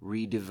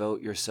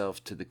 Redevote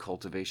yourself to the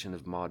cultivation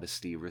of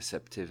modesty,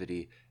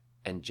 receptivity,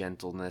 and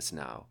gentleness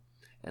now,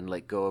 and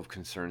let go of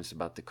concerns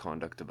about the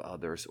conduct of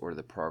others or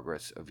the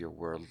progress of your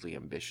worldly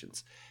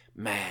ambitions.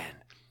 Man!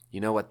 You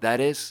know what that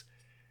is?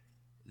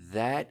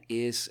 That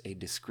is a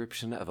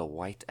description of a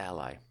white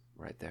ally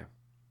right there.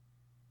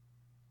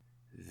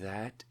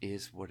 That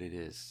is what it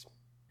is.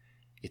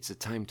 It's a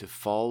time to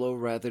follow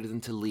rather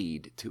than to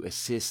lead, to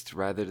assist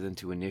rather than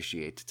to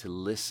initiate, to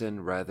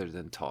listen rather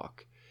than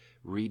talk.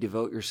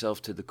 Redevote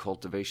yourself to the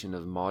cultivation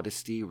of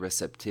modesty,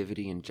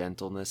 receptivity, and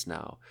gentleness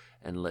now,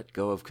 and let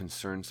go of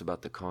concerns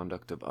about the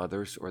conduct of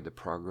others or the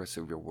progress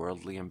of your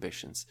worldly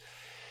ambitions.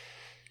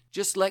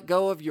 Just let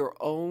go of your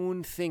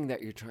own thing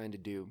that you're trying to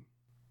do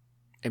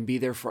and be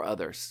there for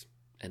others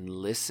and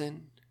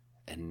listen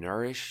and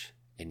nourish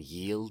and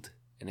yield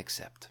and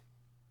accept.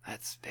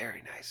 That's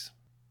very nice.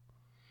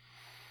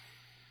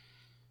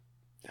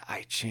 The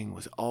I Ching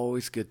was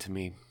always good to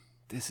me.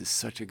 This is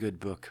such a good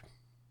book.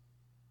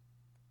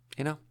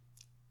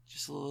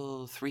 Just a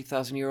little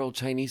 3,000-year-old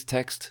Chinese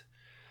text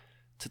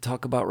to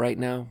talk about right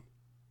now.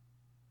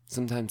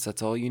 Sometimes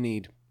that's all you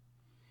need.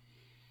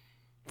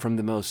 From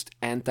the most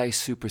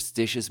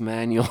anti-superstitious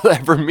man you'll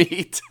ever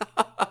meet.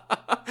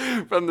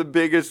 From the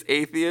biggest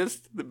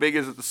atheist, the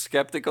biggest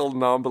skeptical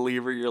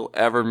non-believer you'll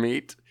ever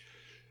meet.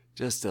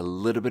 Just a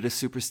little bit of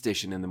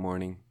superstition in the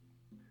morning.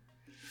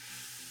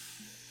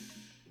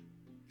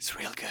 It's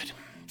real good.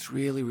 It's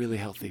really, really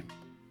healthy.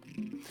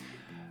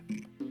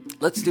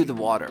 Let's do the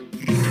water.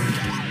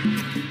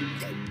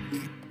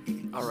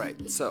 All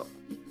right, so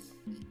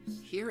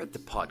Here at the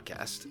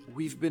podcast,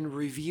 we've been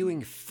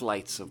reviewing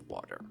flights of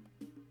water,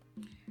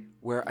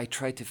 where I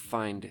try to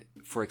find,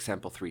 for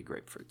example, 3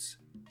 grapefruits.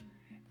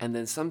 And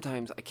then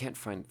sometimes I can't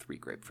find 3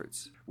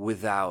 grapefruits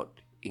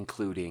without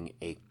including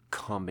a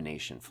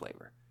combination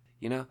flavor.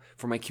 You know,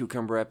 for my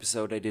cucumber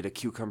episode, I did a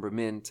cucumber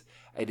mint,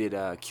 I did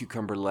a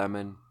cucumber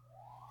lemon.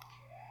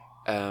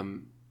 That's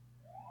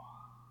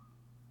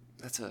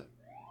a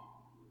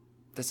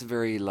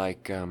very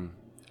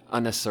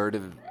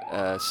unassertive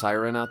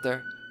siren out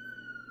there.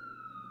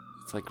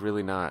 It's like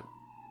really not.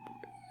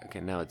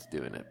 Okay, now it's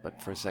doing it,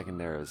 but for a second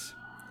there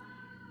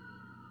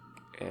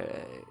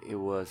it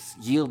was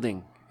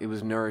yielding, it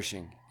was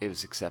nourishing, it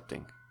was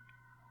accepting,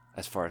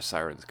 as far as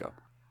sirens go.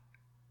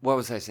 What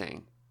was I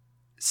saying?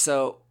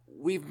 So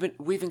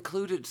we've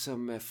included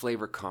some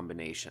flavor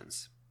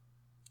combinations.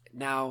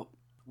 Now,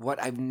 what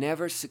I've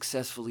never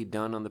successfully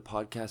done on the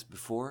podcast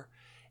before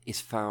is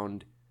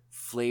found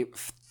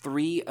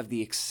 3 of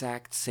the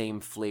exact same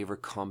flavor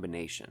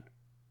combination.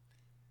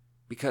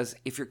 Because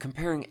if you're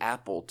comparing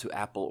apple to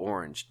apple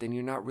orange, then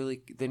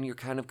you're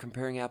kind of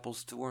comparing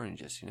apples to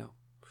oranges, you know.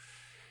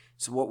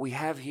 So what we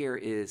have here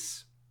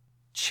is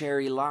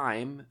cherry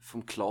lime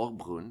from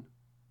Klarbrunn,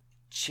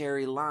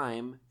 cherry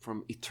lime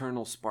from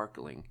Eternal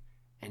Sparkling,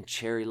 and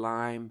cherry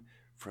lime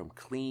from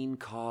Clean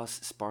Cause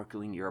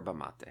Sparkling Yerba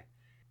Mate.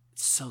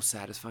 It's so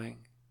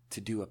satisfying to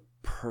do a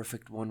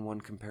perfect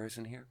 1-1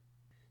 comparison here.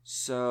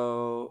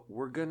 So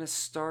we're going to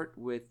start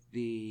with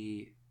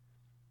the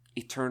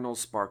Eternal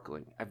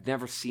Sparkling. I've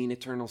never seen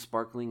Eternal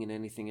Sparkling in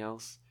anything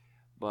else,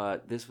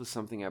 but this was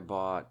something I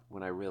bought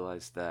when I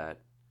realized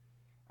that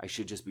I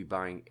should just be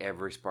buying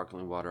every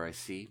sparkling water I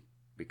see,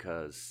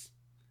 because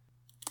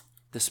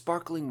the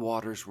sparkling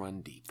waters run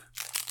deep.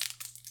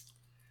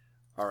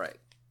 All right.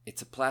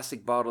 It's a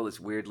plastic bottle. It's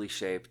weirdly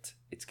shaped.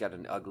 It's got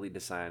an ugly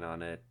design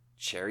on it.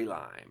 Cherry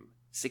lime.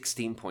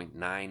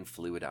 16.9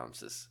 fluid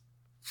ounces.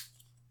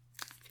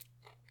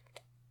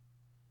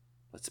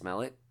 Let's smell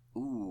it.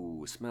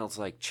 Ooh, smells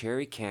like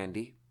cherry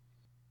candy.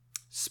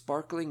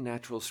 Sparkling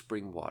natural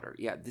spring water.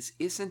 Yeah, this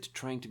isn't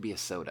trying to be a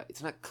soda.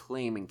 It's not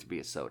claiming to be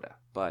a soda.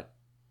 But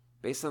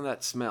based on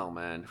that smell,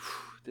 man,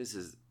 this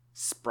is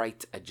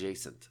Sprite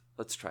adjacent.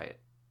 Let's try it.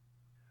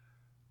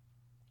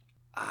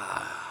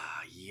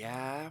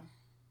 Yeah.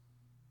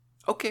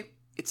 Okay,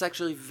 it's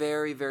actually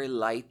very, very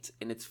light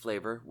in its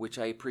flavor, which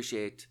I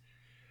appreciate.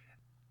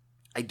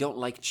 I don't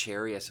like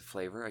cherry as a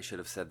flavor. I should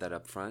have said that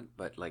up front,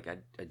 but I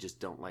just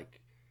don't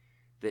like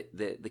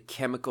the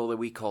chemical that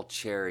we call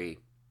cherry.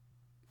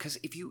 Because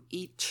if you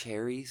eat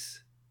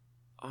cherries,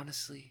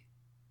 honestly,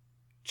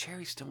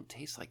 cherries don't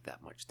taste like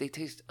that much. They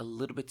taste a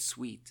little bit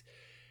sweet.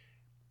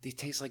 They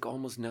taste like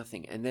almost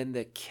nothing. And then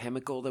the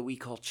chemical that we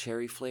call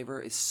cherry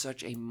flavor is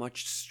such a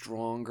much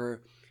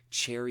stronger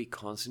cherry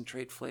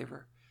concentrate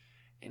flavor.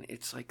 And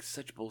it's like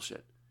such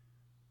bullshit.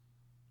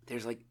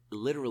 There's like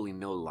literally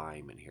no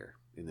lime in here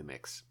in the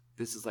mix.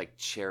 This is like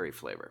cherry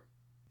flavor.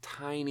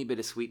 Tiny bit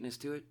of sweetness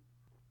to it.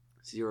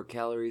 0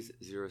 calories,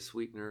 0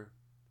 sweetener,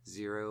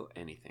 0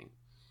 anything.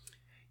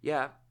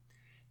 Yeah,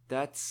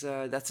 that's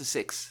a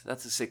 6.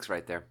 That's a 6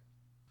 right there.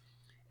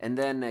 And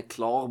then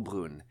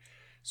Klarbrunn.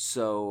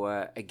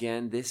 So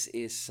again, this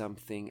is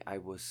something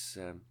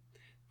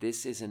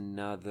this is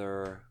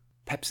another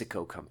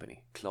PepsiCo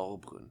company,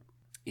 Klarbrunn.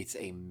 It's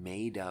a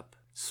made-up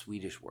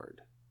Swedish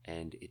word,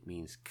 and it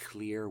means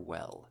clear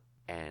well.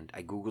 And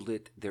I googled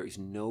it. There is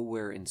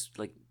nowhere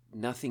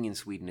nothing in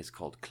Sweden is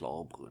called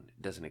Klarbrunn.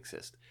 It doesn't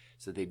exist.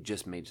 So they've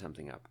just made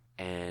something up.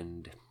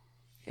 And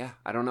yeah,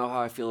 I don't know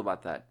how I feel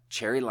about that.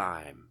 Cherry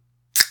lime.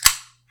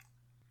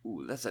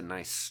 Ooh, that's a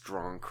nice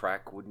strong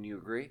crack, wouldn't you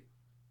agree?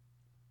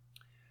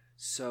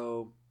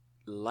 So,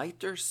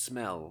 lighter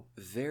smell,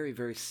 very,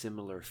 very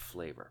similar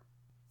flavor.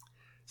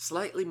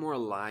 Slightly more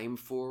lime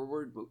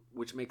forward,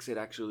 which makes it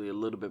actually a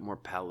little bit more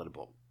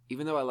palatable.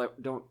 Even though I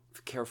don't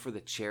care for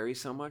the cherry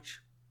so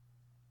much,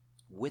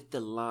 with the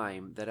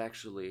lime, that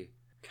actually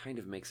kind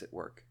of makes it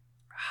work.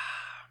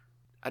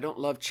 I don't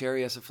love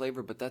cherry as a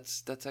flavor, but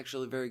that's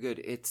actually very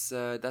good.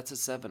 That's a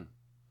 7.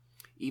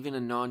 Even a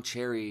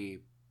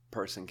non-cherry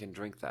person can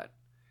drink that.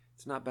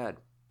 It's not bad.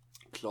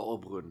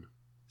 Klarbrunn.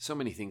 So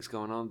many things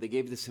going on. They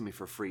gave this to me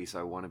for free, so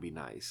I want to be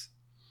nice.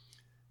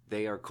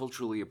 They are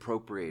culturally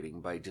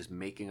appropriating by just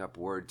making up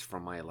words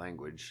from my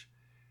language,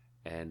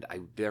 and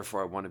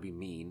therefore I want to be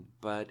mean.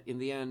 But in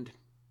the end,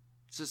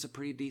 it's just a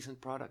pretty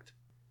decent product.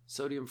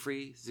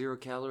 Sodium-free, 0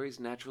 calories,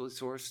 naturally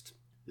sourced,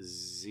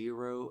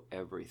 0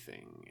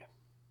 everything.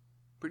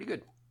 Pretty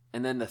good.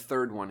 And then the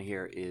third one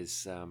here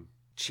is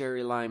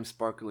cherry lime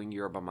sparkling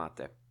yerba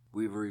mate.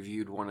 We've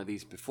reviewed one of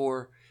these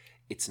before.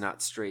 It's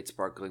not straight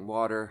sparkling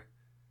water.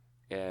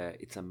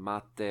 It's a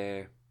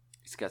mate.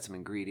 It's got some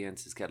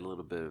ingredients. It's got a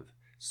little bit of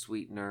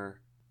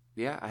sweetener.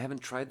 Yeah, I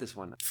haven't tried this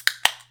one.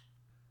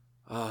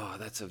 Oh,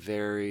 that's a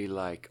very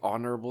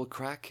honorable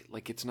crack.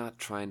 It's not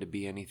trying to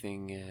be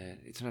anything.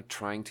 It's not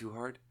trying too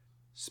hard.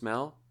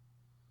 Smell.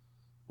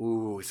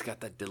 Ooh, it's got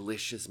that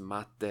delicious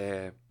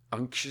mate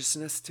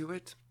unctuousness to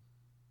it.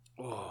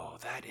 Oh,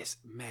 that is,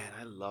 man,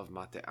 I love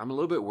mate. I'm a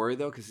little bit worried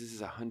though, because this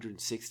is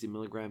 160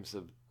 milligrams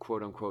of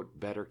quote unquote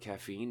better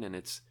caffeine, and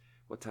it's,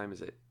 what time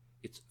is it?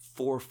 It's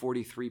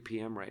 4:43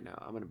 p.m. right now.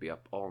 I'm going to be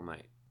up all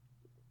night.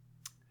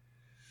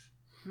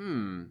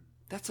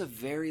 That's a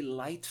very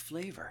light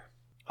flavor.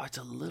 Oh, it's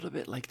a little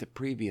bit like the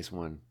previous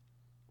one,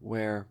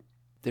 where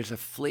there's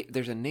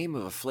a name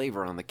of a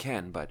flavor on the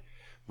can, but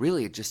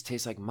really it just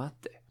tastes like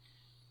mate.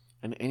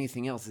 And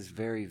anything else is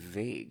very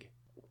vague.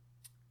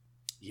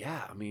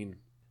 Yeah, I mean,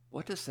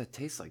 what does that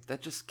taste like?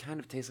 That just kind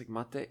of tastes like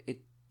mate.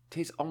 It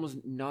tastes almost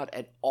not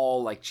at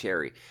all like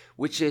cherry,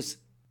 which is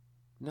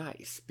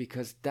nice,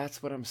 because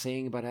that's what I'm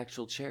saying about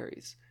actual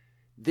cherries.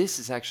 This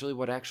is actually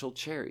what actual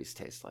cherries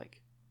taste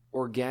like.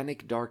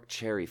 Organic dark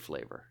cherry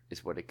flavor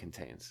is what it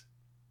contains.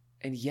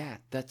 And yeah,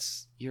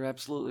 you're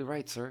absolutely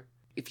right, sir.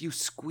 If you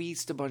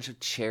squeezed a bunch of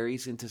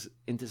cherries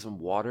into some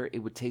water, it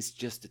would taste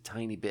just a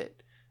tiny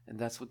bit. And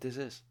that's what this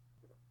is.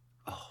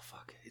 Oh,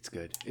 fuck. It's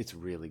good. It's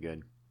really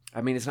good.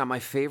 I mean, it's not my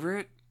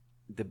favorite.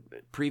 The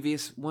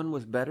previous one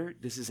was better.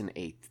 This is an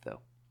 8,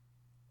 though.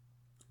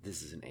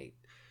 This is an 8.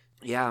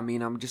 Yeah, I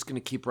mean, I'm just going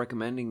to keep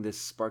recommending this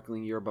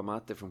sparkling yerba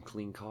mate from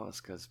Clean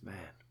Cause, because,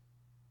 man,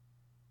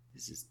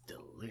 this is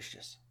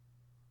delicious.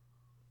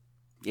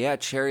 Yeah,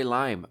 cherry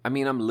lime. I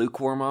mean, I'm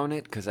lukewarm on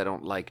it because I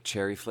don't like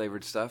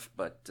cherry-flavored stuff,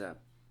 but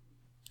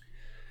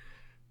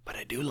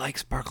I do like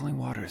sparkling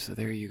water, so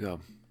there you go.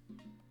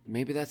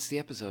 Maybe that's the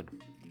episode.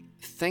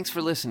 Thanks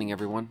for listening,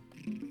 everyone.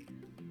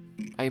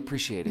 I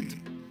appreciate it.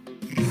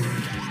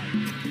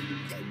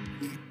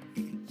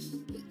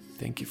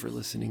 Thank you for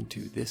listening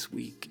to This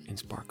Week in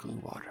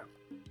Sparkling Water.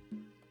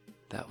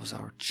 That was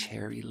our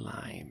cherry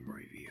lime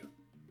review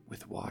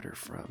with water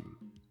from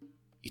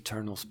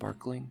Eternal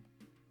Sparkling,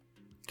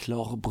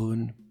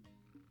 Klarbrunn,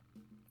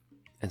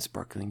 and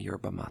sparkling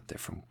yerba mate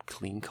from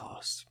Clean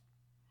Cause.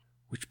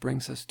 Which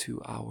brings us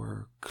to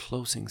our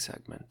closing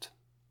segment.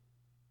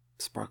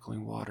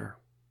 Sparkling water,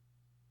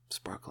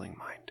 sparkling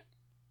mind.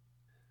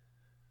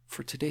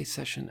 For today's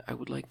session, I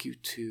would like you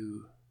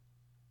to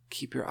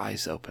keep your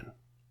eyes open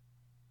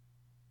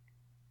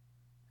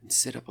and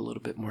sit up a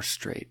little bit more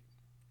straight.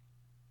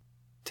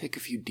 Take a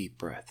few deep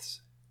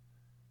breaths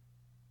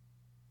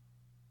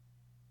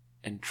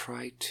and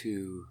try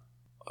to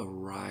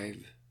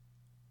arrive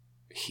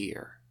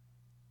here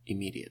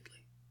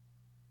immediately.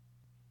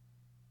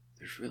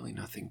 There's really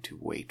nothing to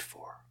wait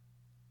for.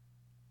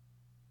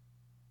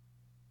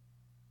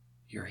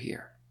 You're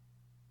here.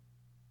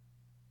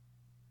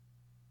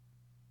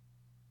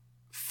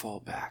 Fall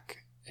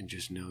back and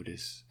just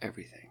notice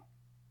everything.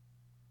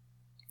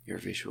 Your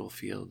visual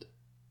field,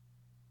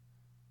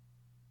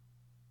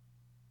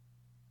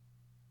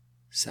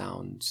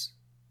 sounds,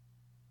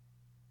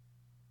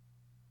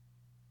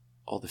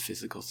 all the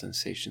physical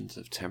sensations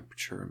of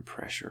temperature and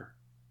pressure,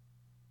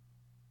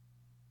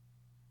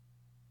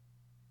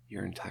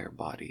 your entire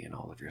body and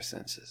all of your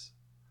senses.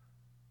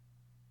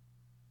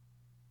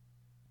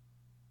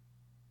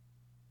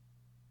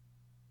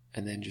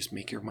 And then just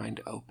make your mind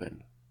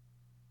open.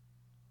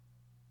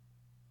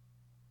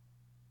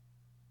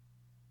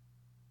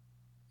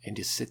 And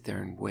just sit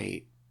there and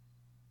wait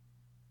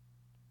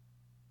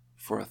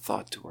for a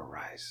thought to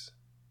arise.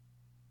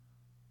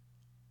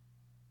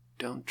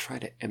 Don't try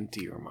to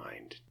empty your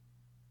mind.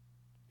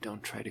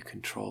 Don't try to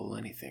control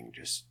anything.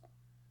 Just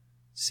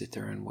sit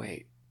there and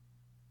wait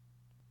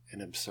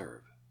and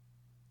observe.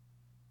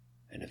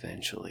 And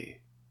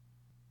eventually,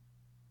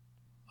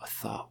 a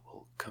thought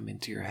will come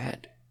into your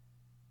head.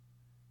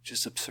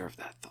 Just observe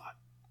that thought.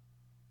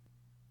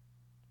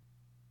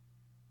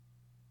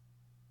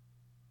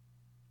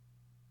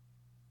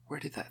 Where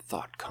did that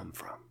thought come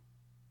from?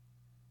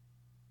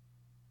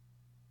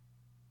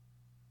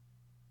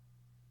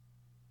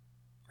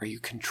 Are you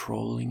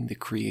controlling the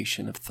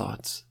creation of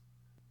thoughts?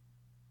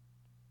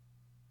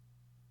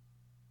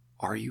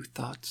 Are you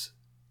thoughts?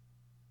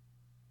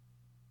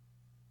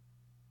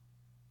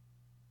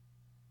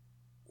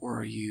 Or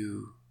are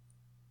you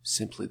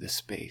simply the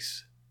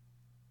space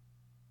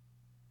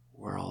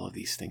where all of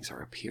these things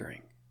are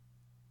appearing?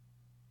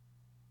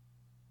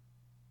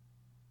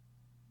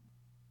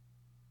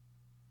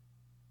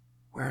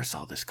 Where is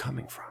all this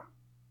coming from?